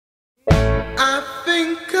I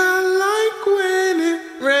think I like when it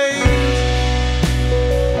rains.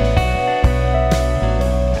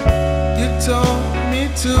 You told me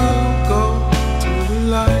to go to the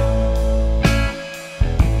light,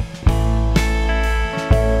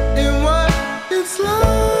 and what it's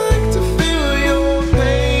like to feel your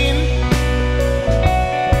pain.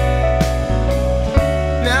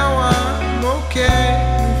 Now I'm okay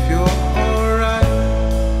if you're alright.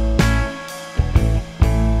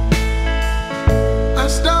 I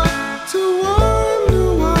start to wonder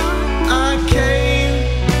why I came.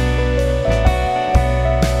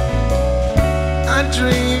 I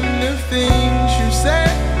dreamed of things you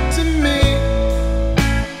said to me.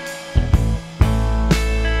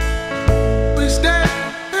 We stayed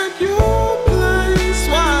at your place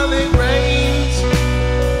while it rains.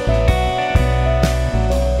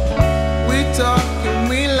 We talk and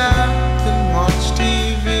we laugh and watch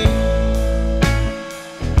TV.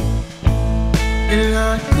 And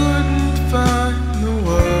I couldn't find the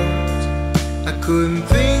words, I couldn't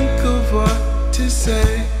think of what to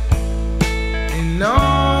say. And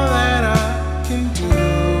all that I can do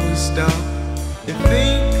is stop and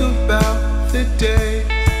think about the days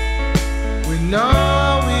when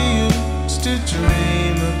all we used to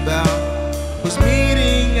dream about was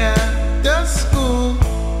meeting at the school.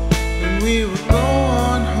 And we would go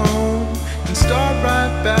on home and start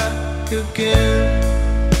right back again.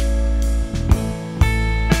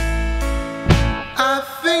 I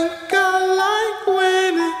think I like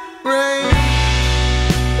when it rains.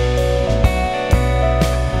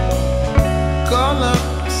 Call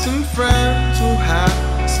up some friends, we'll have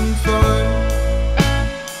some fun.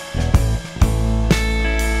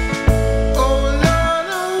 Oh Lord,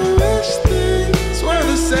 I wish things were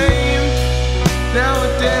the same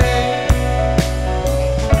nowadays.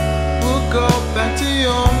 We'll go back to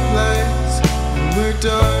your place when we're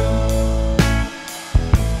done.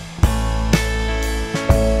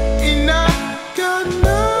 And I got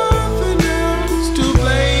nothing else to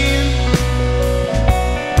blame.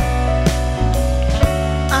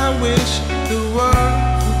 I wish the world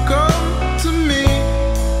would come to me.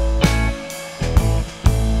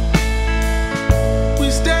 We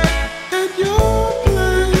stay at your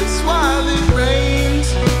place while it rains.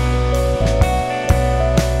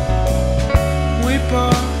 We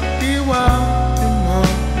party while your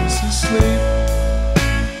mom's asleep.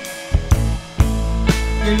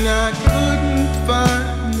 And I couldn't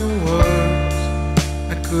find the words,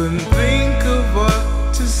 I couldn't think of what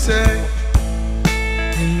to say.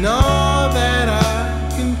 And all that I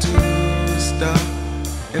can do is stop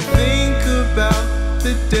and think about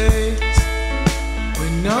the days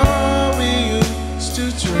when all we used to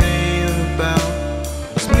dream about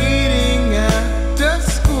was meeting at the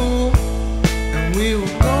school. And we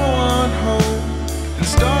would go on home and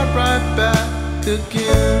start right back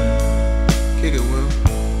again. Kick it, Will.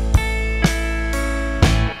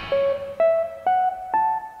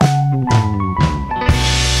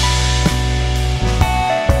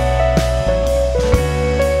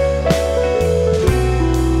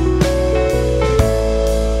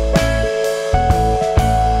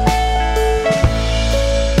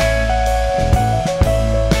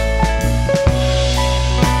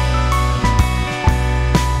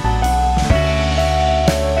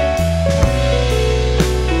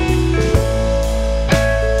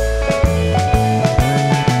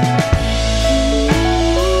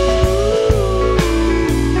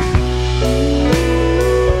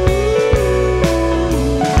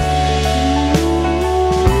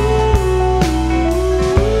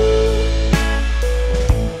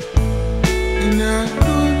 And I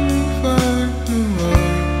couldn't find the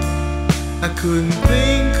words, I couldn't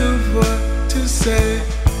think of what to say.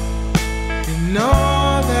 And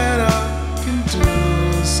all that I can do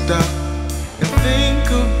is stop and think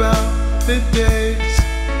about the days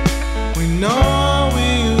when all we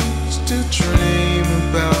used to dream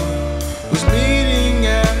about was meeting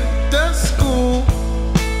at the school.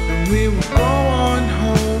 And we would go on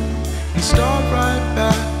home and start right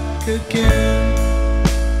back again.